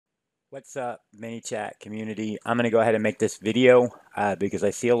What's up, Manychat community? I'm going to go ahead and make this video because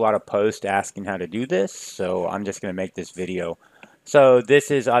I see a lot of posts asking how to do this, so I'm just going to make this video. So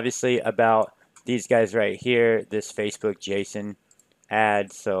this is obviously about these guys right here, this Facebook Json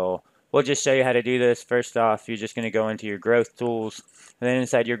ad. So we'll just show you how to do this. First off, you're just going to go into your growth tools, and then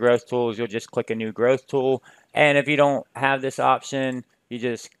inside your growth tools, you'll just click a new growth tool. And if you don't have this option, you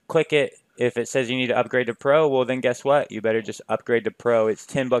just click it. If it says you need to upgrade to Pro, well then guess what? You better just upgrade to Pro. It's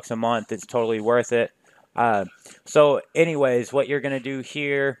 10 bucks a month. It's totally worth it. So anyways, what you're going to do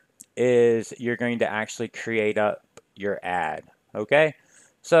here is you're going to actually create up your ad. Okay?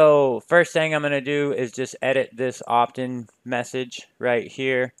 So first thing I'm going to do is just edit this opt-in message right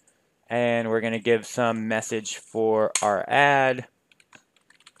here. And we're going to give some message for our ad.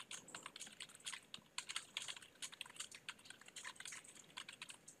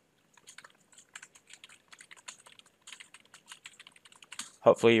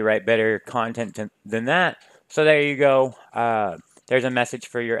 Hopefully you write better content than that. So there you go. There's a message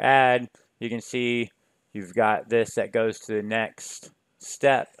for your ad. You can see you've got this that goes to the next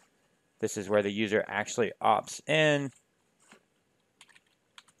step. This is where the user actually opts in.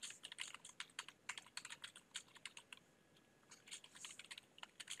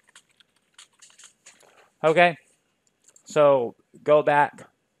 Okay, so go back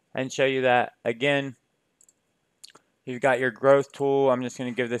and show you that again. You've got your growth tool. I'm just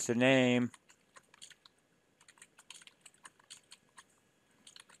going to give this a name.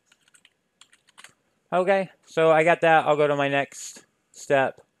 Okay, so I got that. I'll go to my next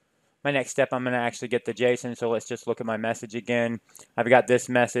step. My next step, I'm going to actually get the JSON. So let's just look at my message again. I've got this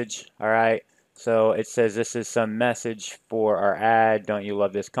message. All right. So it says this is some message for our ad. Don't you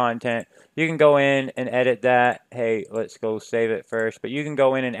love this content? You can go in and edit that. Hey, let's go save it first. But you can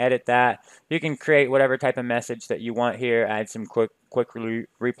go in and edit that. You can create whatever type of message that you want here. Add some quick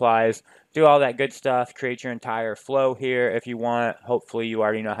replies. Do all that good stuff. Create your entire flow here if you want. Hopefully you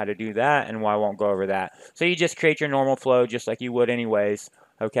already know how to do that, and I won't go over that. So you just create your normal flow just like you would anyways.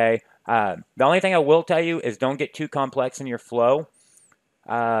 Okay. The only thing I will tell you is don't get too complex in your flow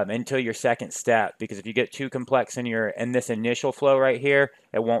until your second step, because if you get too complex in this initial flow right here,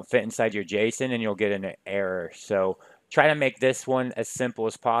 it won't fit inside your JSON and you'll get an error. So try to make this one as simple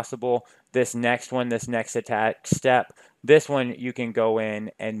as possible. This next one, this next attack step, this one you can go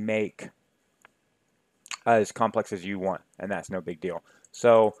in and make as complex as you want, and that's no big deal.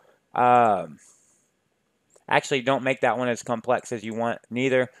 So actually, don't make that one as complex as you want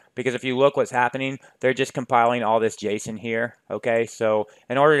neither, because if you look what's happening, they're just compiling all this JSON here. Okay, so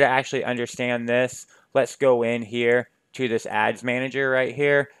in order to actually understand this, let's go in here to this ads manager right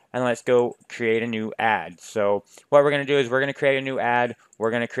here, and let's go create a new ad. So what we're going to do is we're going to create a new ad.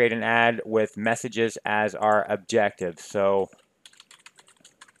 We're going to create an ad with messages as our objective. So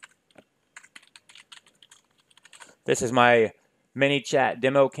this is my Manychat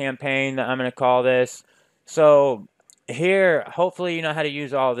demo campaign that I'm going to call this. So here, hopefully you know how to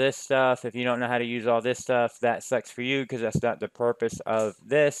use all this stuff. If you don't know how to use all this stuff, that sucks for you because that's not the purpose of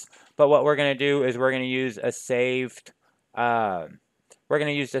this. But what we're going to do is we're going to use a saved, we're going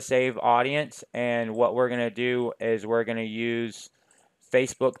to use the save audience. And what we're going to do is we're going to use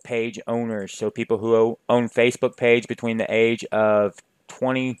Facebook page owners. So people who own Facebook page between the age of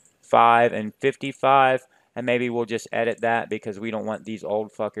 25 and 55. And maybe we'll just edit that because we don't want these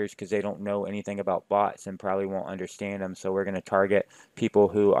old fuckers because they don't know anything about bots and probably won't understand them. So we're going to target people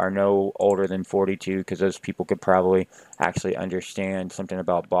who are no older than 42 because those people could probably actually understand something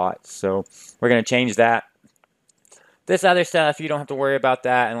about bots. So we're going to change that. This other stuff, you don't have to worry about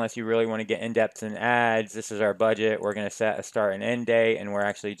that unless you really want to get in-depth in ads. This is our budget. We're going to set a start and end date, and we're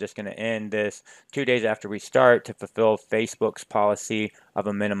actually just going to end this 2 days after we start to fulfill Facebook's policy of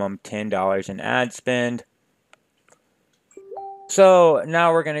a minimum $10 in ad spend. So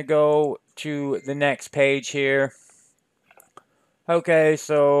now we're going to go to the next page here. Okay,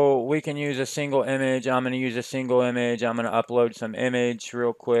 so we can use a single image. I'm going to use a single image. I'm going to upload some image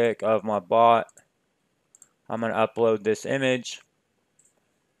real quick of my bot. I'm going to upload this image.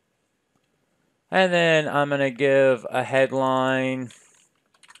 And then I'm going to give a headline.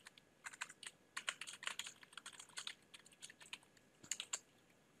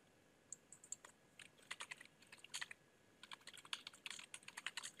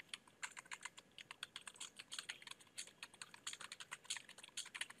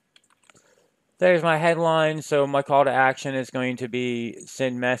 There's my headline. So my call to action is going to be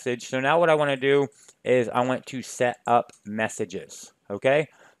send message. So now what I want to do is I want to set up messages. Okay.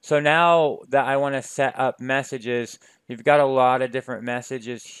 So now that I want to set up messages, you've got a lot of different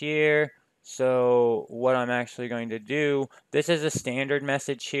messages here. So what I'm actually going to do, this is a standard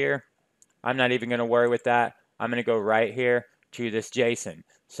message here. I'm not even going to worry with that. I'm going to go right here to this JSON.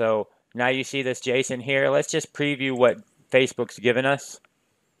 So now you see this JSON here. Let's just preview what Facebook's given us.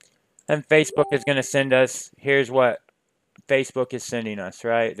 And Facebook is going to send us, here's what Facebook is sending us,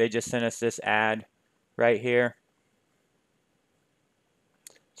 right? They just sent us this ad right here.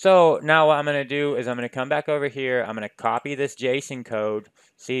 So now what I'm going to do is I'm going to come back over here. I'm going to copy this JSON code.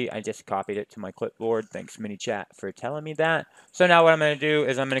 See, I just copied it to my clipboard. Thanks, Manychat, for telling me that. So now what I'm going to do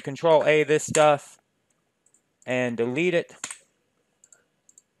is I'm going to Control A this stuff and delete it.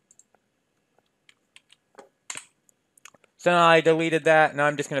 So now I deleted that. Now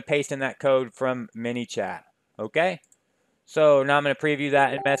I'm just going to paste in that code from Manychat. Okay? So now I'm going to preview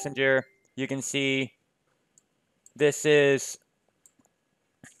that in Messenger. You can see this is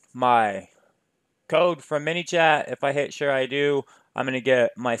my code from Manychat. If I hit sure I do, I'm going to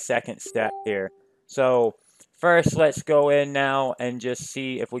get my second step here. So first, let's go in now and just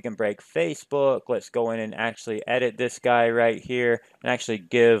see if we can break Facebook. Let's go in and actually edit this guy right here and actually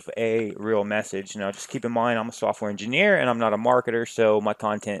give a real message. Now, just keep in mind, I'm a software engineer and I'm not a marketer, so my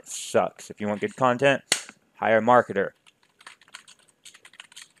content sucks. If you want good content, hire a marketer.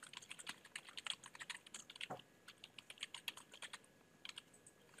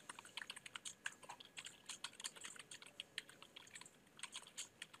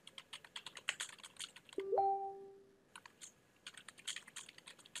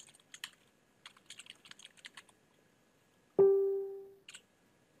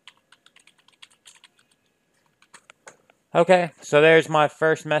 Okay, so there's my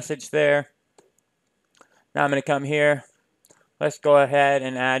first message there. Now I'm going to come here. Let's go ahead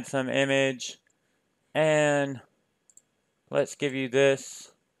and add some image. And let's give you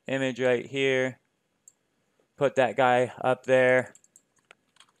this image right here. Put that guy up there.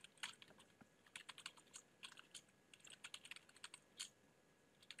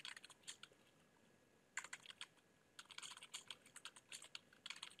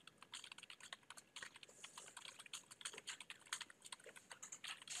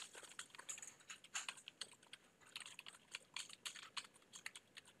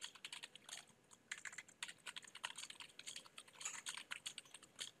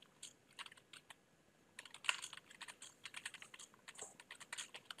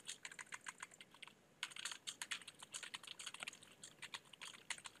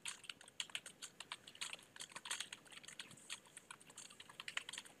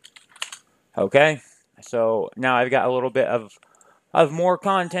 Okay, so now I've got a little bit of more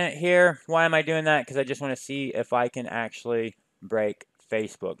content here. Why am I doing that? Because I just want to see if I can actually break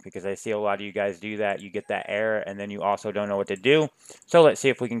Facebook, because I see a lot of you guys do that. You get that error and then you also don't know what to do. So let's see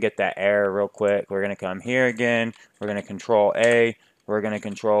if we can get that error real quick. We're going to come here again. We're going to Control A. We're going to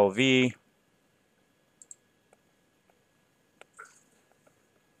Control V.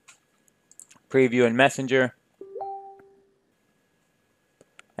 Preview in Messenger.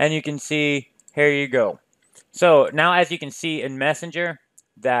 And you can see, here you go. So now as you can see in Messenger,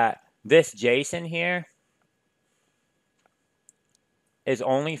 that this JSON here is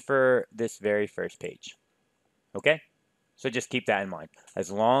only for this very first page. Okay? So just keep that in mind.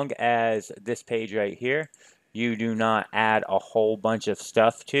 As long as this page right here, you do not add a whole bunch of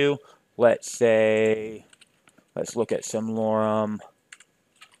stuff to, let's say, let's look at some lorem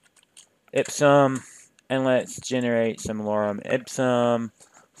ipsum, and let's generate some lorem ipsum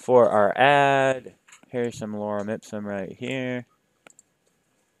for our ad. Here's some lorem ipsum right here.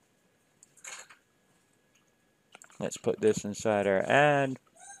 Let's put this inside our ad.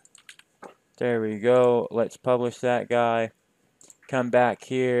 There we go. Let's publish that guy. Come back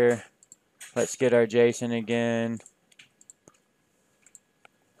here. Let's get our JSON again.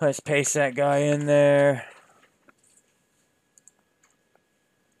 Let's paste that guy in there.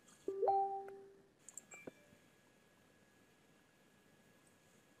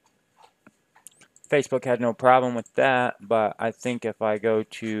 Facebook had no problem with that, but I think if I go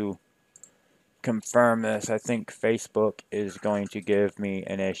to confirm this, I think Facebook is going to give me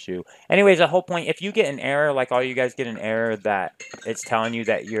an issue. Anyways, the whole point, if you get an error, like all you guys get an error that it's telling you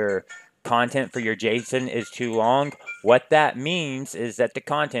that your content for your JSON is too long, what that means is that the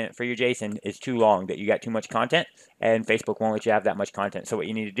content for your JSON is too long, that you got too much content, and Facebook won't let you have that much content. So what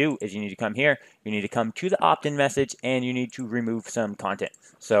you need to do is you need to come here, you need to come to the opt-in message, and you need to remove some content.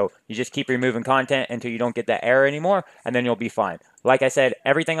 So you just keep removing content until you don't get that error anymore, and then you'll be fine. Like I said,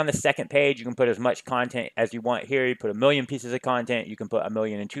 everything on the second page, you can put as much content as you want here. You put 1,000,000 pieces of content. You can put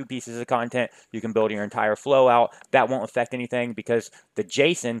 1,000,002 pieces of content. You can build your entire flow out. That won't affect anything because the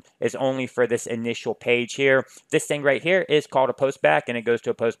JSON is only for this initial page here. This thing right here is called a postback, and it goes to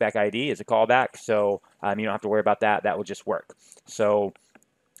a postback ID as a callback. So you don't have to worry about that. That will just work. So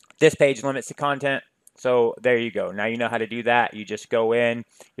This page limits the content. So there you go. Now you know how to do that. You just go in,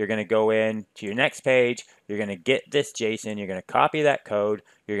 you're going to go in to your next page, you're going to get this JSON, you're going to copy that code,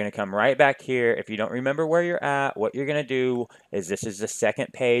 you're going to come right back here. If you don't remember where you're at, what you're going to do is this is the second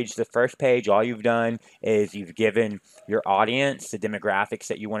page. The first page, all you've done is you've given your audience the demographics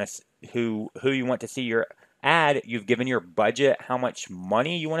that you want to, who you want to see your ad. You've given your budget, how much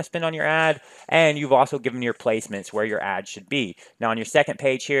money you want to spend on your ad, and you've also given your placements where your ad should be. Now on your second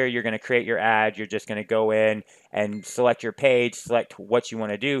page here, you're going to create your ad. You're just going to go in and select your page, select what you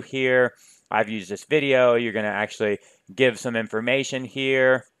want to do here. I've used this video. You're going to actually give some information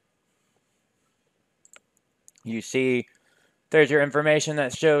here. You see there's your information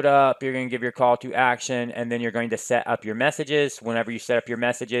that showed up. You're going to give your call to action, and then you're going to set up your messages. Whenever you set up your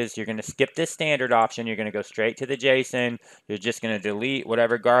messages, you're going to skip this standard option. You're going to go straight to the JSON. You're just going to delete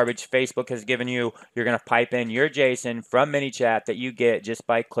whatever garbage Facebook has given you. You're going to pipe in your JSON from Manychat that you get just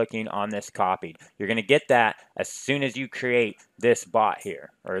by clicking on this copied. You're going to get that as soon as you create this bot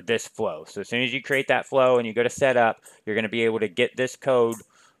here, or this flow. So as soon as you create that flow and you go to setup, you're going to be able to get this code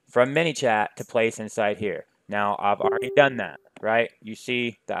from Manychat to place inside here. Now, I've already done that, right? You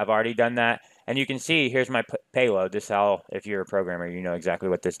see that I've already done that. And you can see, here's my payload. This is how, if you're a programmer, you know exactly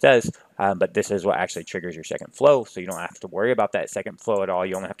what this does. But this is what actually triggers your second flow. So you don't have to worry about that second flow at all.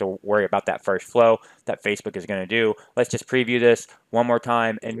 You only have to worry about that first flow that Facebook is going to do. Let's just preview this one more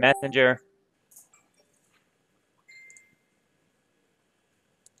time in Messenger.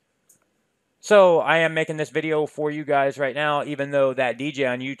 So I am making this video for you guys right now, even though that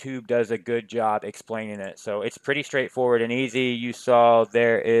DJ on YouTube does a good job explaining it. So it's pretty straightforward and easy. You saw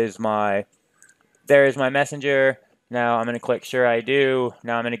there is my messenger. Now I'm going to click sure I do.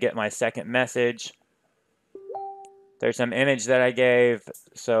 Now I'm going to get my second message. There's some image that I gave.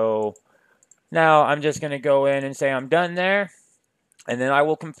 So now I'm just going to go in and say I'm done there. And then I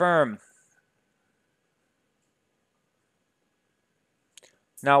will confirm.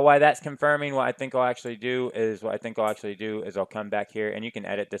 Now, why that's confirming, what I think I'll actually do is I'll come back here, and you can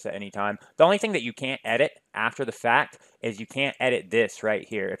edit this at any time. The only thing that you can't edit after the fact is you can't edit this right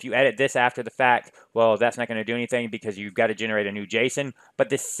here. If you edit this after the fact, well, that's not going to do anything because you've got to generate a new JSON. But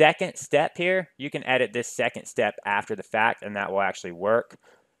the second step here, you can edit this second step after the fact, and that will actually work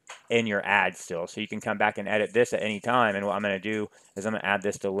in your ad still. So you can come back and edit this at any time. And what I'm going to do is I'm going to add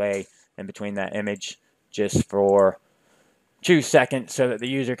this delay in between that image just for 2 seconds so that the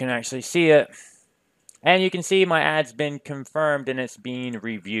user can actually see it. And you can see my ad's been confirmed and it's being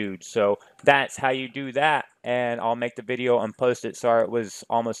reviewed. So that's how you do that. And I'll make the video and post it. Sorry, it was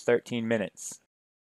almost 13 minutes.